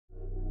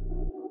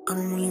I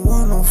don't really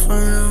want no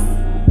fam.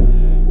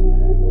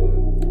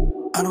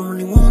 I don't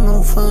really want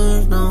no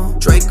friends, no.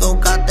 Draco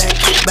got that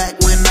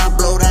kickback when I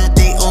blow that.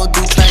 They all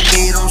do track,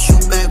 they don't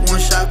shoot back. One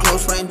shot,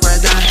 close range,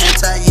 right down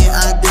headshot. Yeah,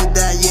 I did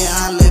that, yeah,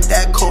 I lived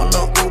that. Call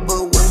up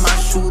Uber with my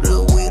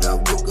shooter, with a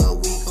Ruger,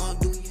 we gon'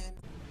 do it.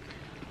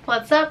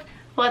 What's up?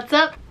 What's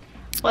up?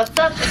 What's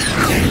up?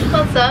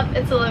 What's up?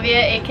 It's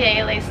Olivia,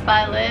 aka Laced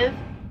by Liv.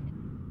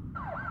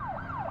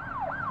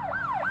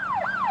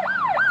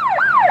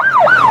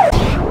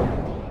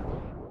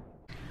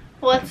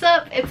 What's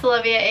up? It's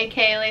Olivia,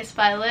 aka Laced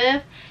by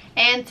Liv,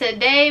 and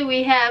today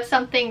we have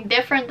something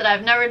different that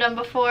I've never done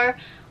before.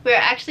 We're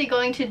actually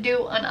going to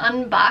do an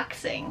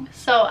unboxing.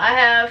 So I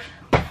have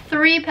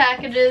 3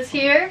 packages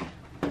here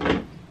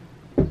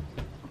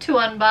to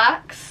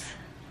unbox.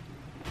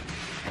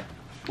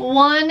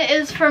 One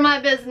is for my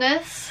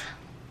business,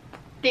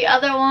 the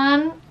other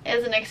one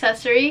is an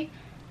accessory,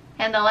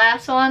 and the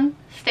last one,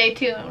 stay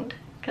tuned,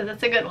 because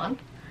it's a good one.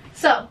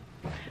 So,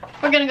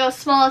 we're gonna go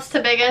smallest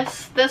to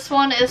biggest. This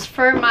one is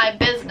for my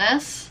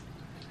business.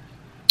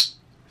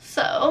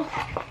 So,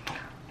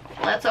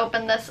 let's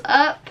open this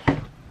up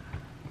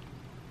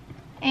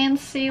and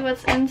see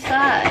what's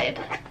inside.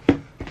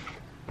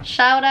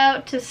 Shout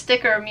out to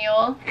Sticker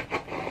Mule.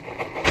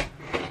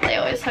 They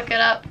always hook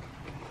it up.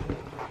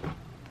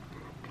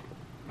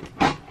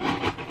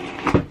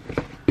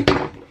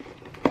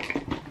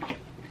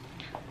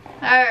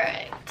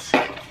 Alright.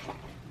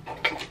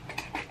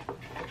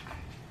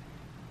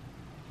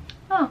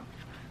 Oh,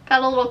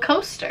 got a little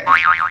coaster.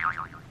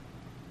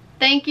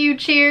 Thank you,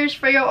 cheers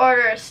for your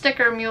order,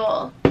 Sticker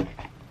Mule.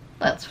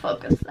 Let's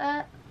focus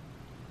that.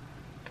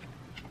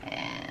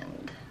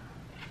 And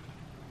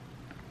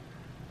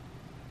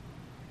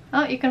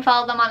oh, you can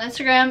follow them on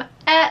Instagram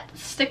at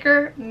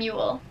Sticker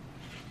Mule.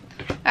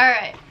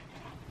 Alright.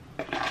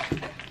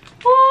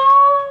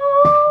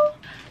 Woo!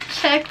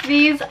 Check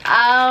these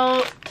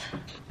out.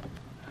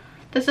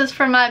 This is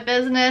for my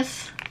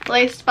business,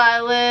 Laced by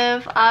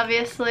Liv,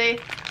 obviously.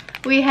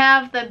 We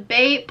have the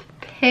Bape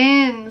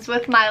pins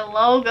with my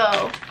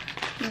logo.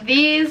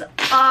 These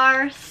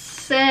are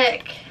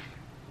sick.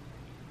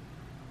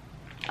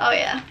 Oh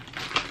yeah.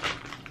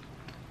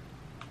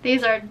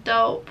 These are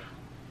dope.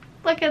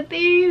 Look at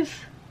these.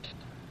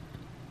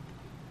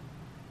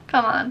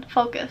 Come on,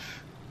 focus.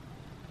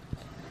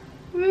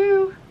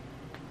 Woo.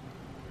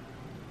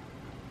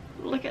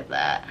 Look at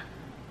that.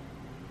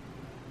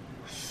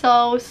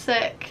 So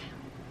sick.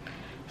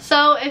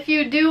 So if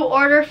you do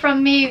order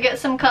from me, you get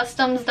some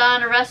customs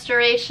done, a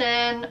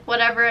restoration,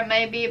 whatever it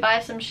may be, buy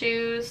some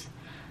shoes,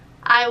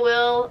 I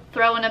will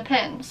throw in a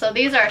pin. So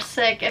these are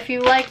sick. If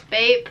you like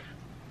Bape,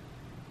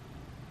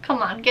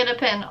 come on, get a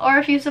pin. Or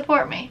if you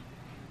support me,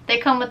 they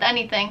come with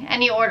anything,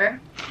 any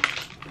order.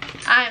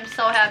 I am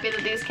so happy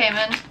that these came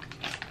in.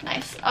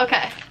 Nice.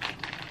 Okay.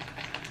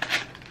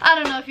 I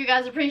don't know if you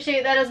guys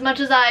appreciate that as much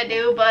as I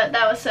do, but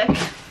that was sick.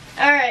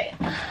 Alright.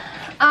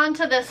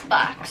 Onto this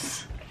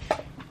box.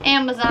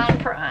 Amazon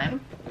Prime.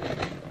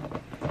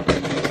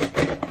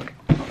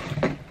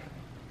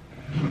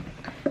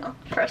 Oh,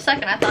 for a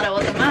second I thought it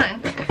wasn't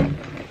mine.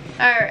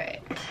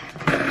 Alright.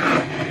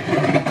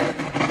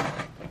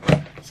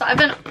 So I've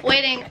been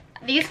waiting.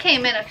 These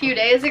came in a few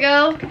days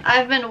ago.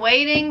 I've been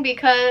waiting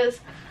because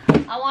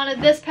I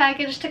wanted this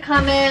package to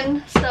come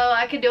in so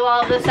I could do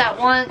all of this at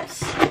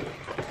once.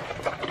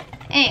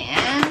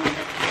 And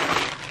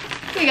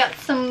we got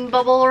some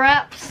bubble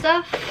wrap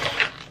stuff.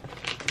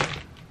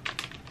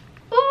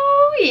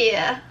 Oh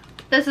yeah,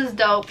 this is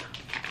dope.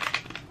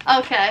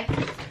 Okay,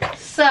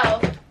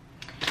 so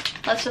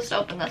let's just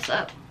open this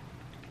up.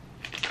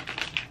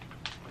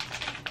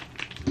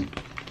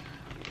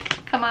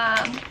 Come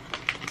on.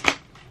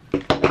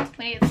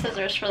 We need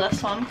scissors for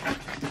this one.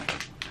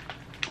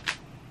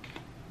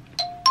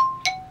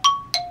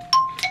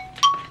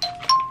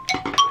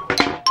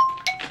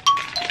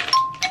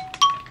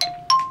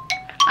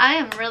 I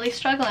am really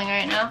struggling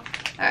right now.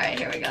 Alright,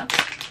 here we go.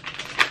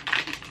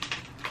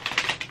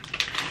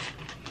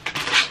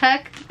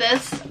 Check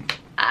this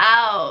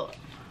out.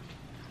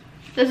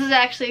 This is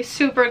actually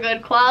super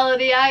good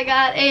quality. I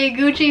got a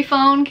Gucci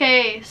phone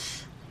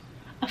case.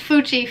 A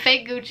Fucci,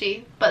 fake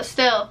Gucci, but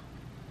still.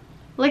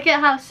 Look at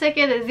how sick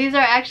it is. These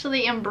are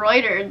actually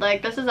embroidered.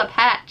 Like, this is a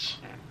patch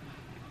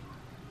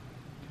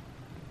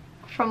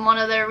from one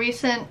of their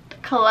recent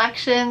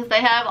collections.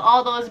 They have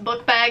all those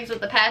book bags with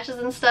the patches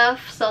and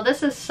stuff. So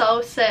this is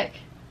so sick.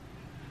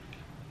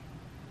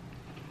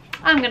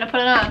 I'm gonna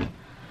put it on.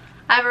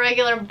 I have a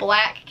regular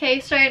black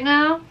case right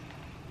now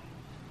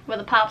with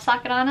a pop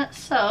socket on it,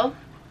 so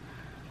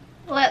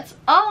let's,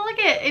 oh look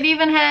at it, it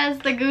even has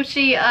the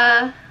Gucci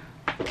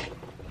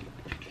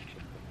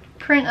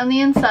print on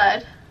the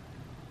inside.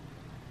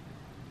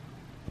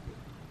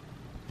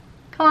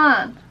 Come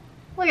on,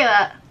 look at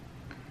that.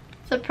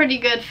 It's a pretty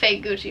good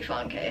fake Gucci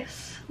phone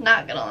case,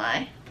 not gonna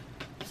lie.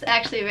 It's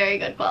actually very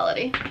good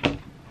quality.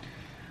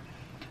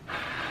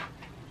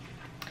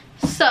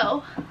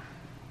 So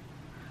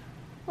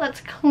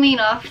let's clean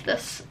off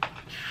this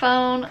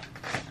phone.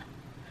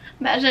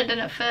 Imagine it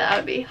didn't fit, I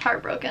would be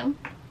heartbroken.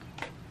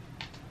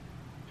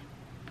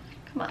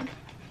 Come on.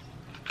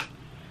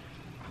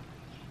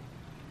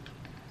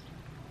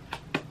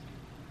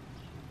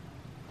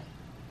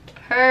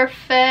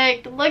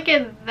 Perfect. Look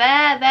at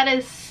that. That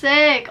is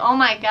sick. Oh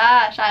my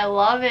gosh, I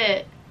love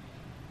it.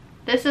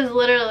 This is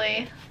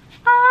literally,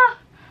 I'm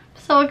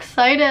so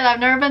excited. I've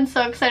never been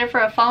so excited for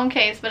a phone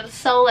case, but it's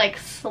so like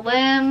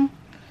slim.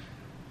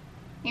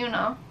 You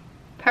know,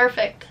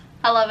 perfect.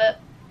 I love it.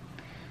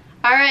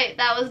 All right,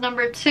 that was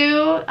number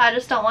 2. I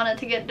just don't want it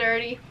to get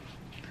dirty.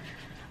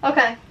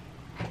 Okay.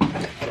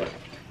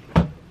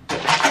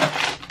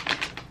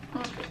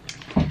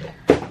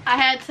 I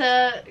had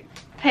to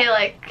pay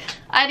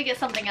I had to get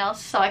something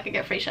else so I could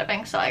get free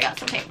shipping, so I got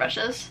some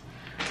paintbrushes.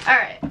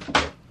 Alright.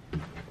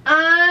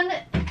 On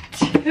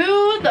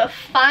to the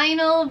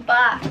final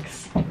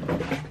box.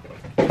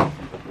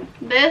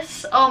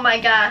 This, oh my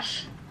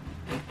gosh.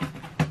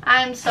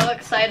 I'm so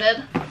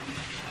excited.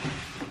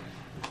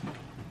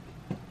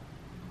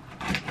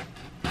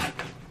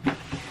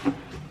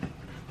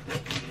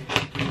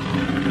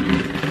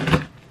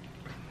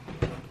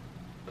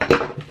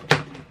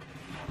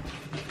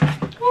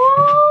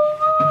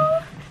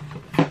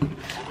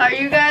 Are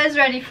you guys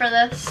ready for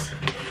this?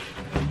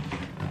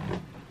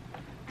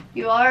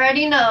 You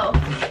already know.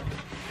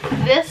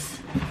 This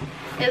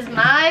is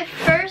my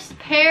first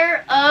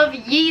pair of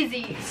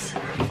Yeezys.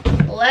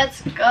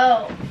 Let's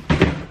go.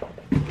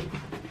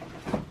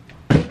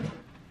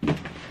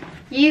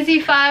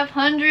 Yeezy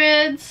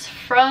 500s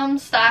from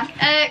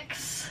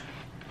StockX.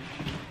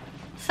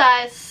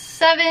 Size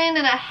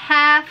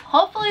 7.5.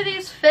 Hopefully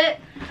these fit.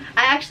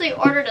 I actually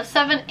ordered a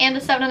 7 and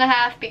a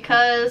 7.5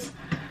 because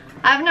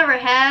I've never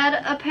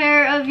had a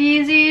pair of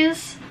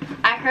Yeezys.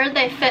 I heard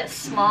they fit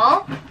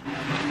small.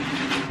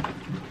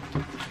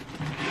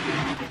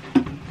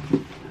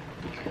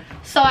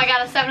 So I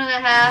got a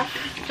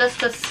 7.5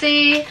 just to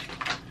see.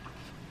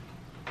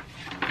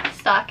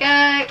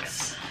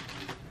 StockX.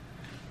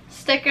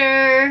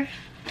 Sticker.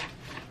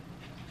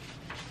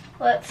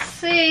 Let's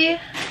see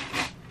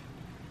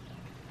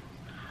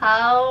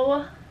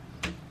how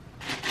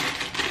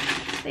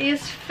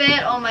these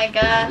fit. Oh my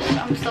gosh,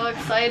 I'm so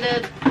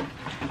excited.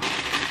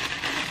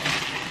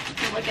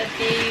 Look at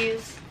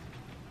these.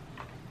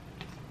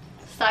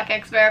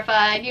 StockX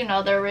verified, you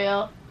know they're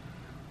real.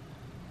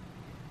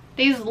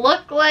 These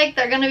look like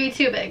they're gonna be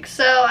too big,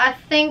 so I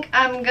think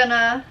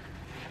I'll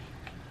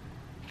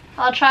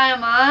try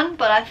them on,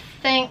 but I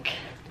think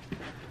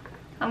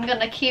I'm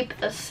gonna keep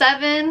the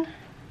 7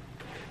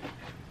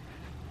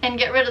 and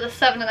get rid of the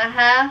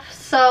 7.5.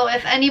 So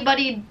if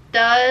anybody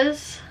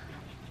does,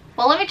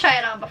 well, let me try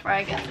it on before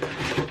I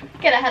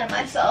get ahead of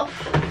myself.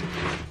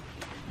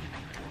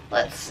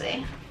 Let's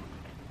see.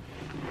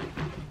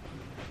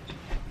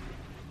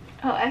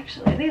 Oh,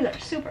 actually, these are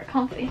super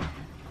comfy.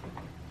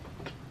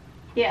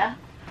 Yeah.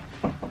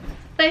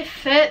 They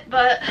fit,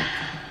 but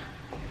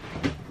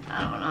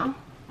I don't know.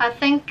 I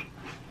think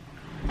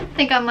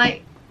I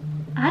might,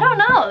 I don't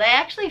know. They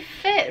actually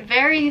fit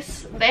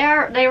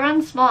they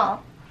run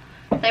small.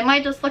 They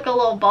might just look a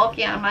little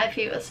bulky on my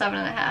feet with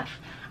 7.5.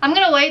 I'm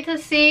gonna wait to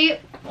see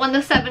when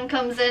the 7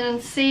 comes in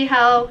and see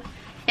how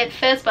it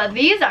fits, but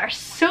these are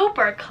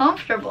super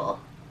comfortable.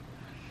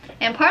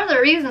 And part of the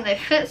reason they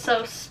fit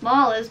so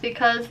small is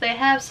because they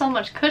have so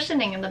much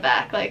cushioning in the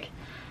back. Like,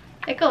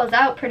 it goes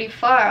out pretty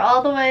far,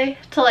 all the way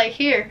to like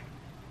here.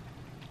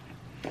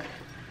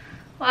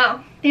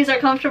 Wow, these are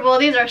comfortable.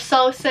 These are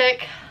so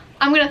sick.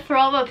 I'm gonna throw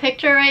up a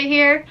picture right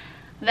here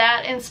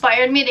that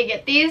inspired me to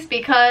get these,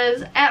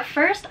 because at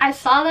first I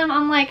saw them,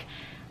 I'm like,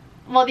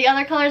 well, the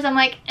other colors, I'm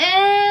like,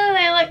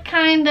 they look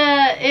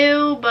kinda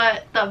ew,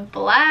 but the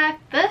black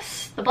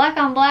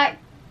on black,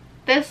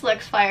 this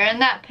looks fire.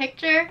 And that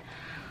picture,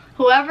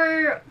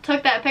 whoever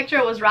took that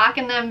picture was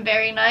rocking them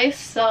very nice.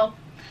 So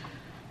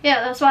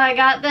yeah, that's why I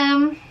got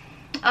them.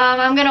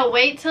 I'm gonna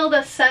wait till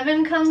the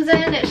 7 comes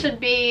in. It should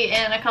be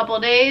in a couple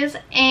days,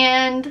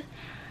 and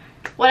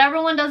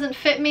whatever one doesn't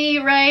fit me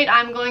right,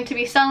 I'm going to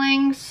be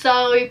selling.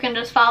 So you can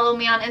just follow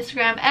me on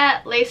Instagram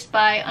at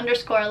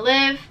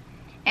lacedby_live,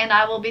 and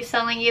I will be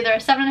selling either a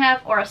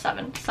 7.5 or a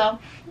 7. So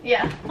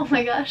yeah, oh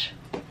my gosh,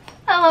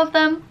 I love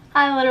them.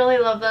 I literally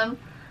love them.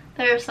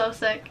 They're so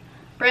sick.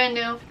 Brand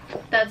new,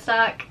 dead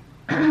stock.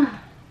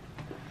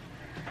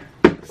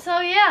 So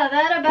yeah,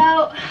 that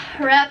about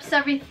wraps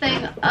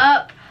everything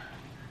up.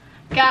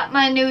 Got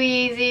my new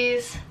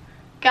Yeezys,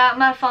 got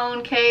my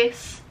phone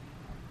case,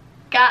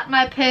 got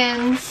my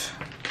pins.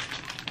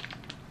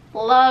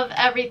 Love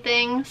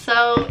everything.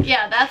 So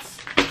yeah, that's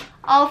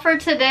all for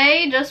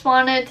today. Just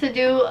wanted to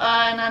do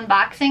an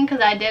unboxing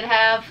because I did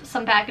have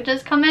some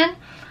packages come in.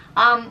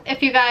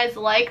 If you guys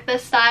like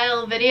this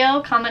style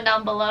video, comment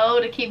down below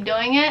to keep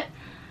doing it.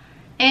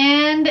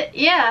 And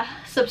yeah,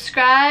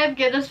 subscribe,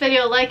 give this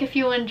video a like if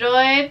you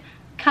enjoyed.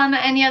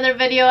 Comment any other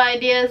video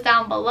ideas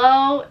down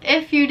below.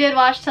 If you did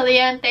watch till the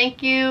end,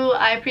 thank you.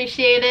 I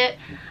appreciate it.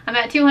 I'm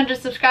at 200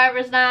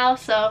 subscribers now,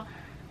 so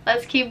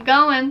let's keep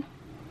going.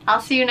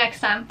 I'll see you next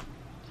time.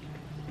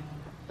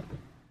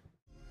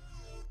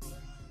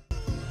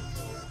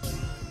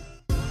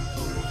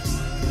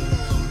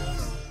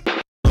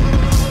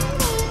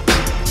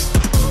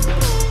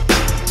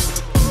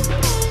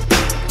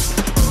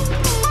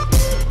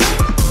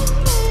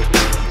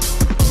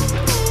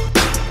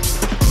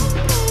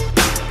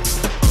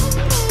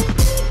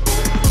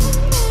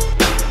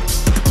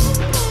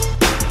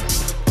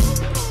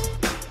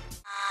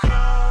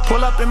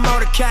 in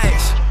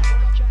motorcades.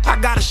 I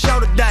got a show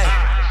today.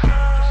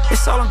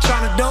 It's all I'm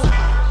trying to do.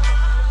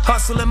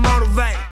 Hustle and motivate.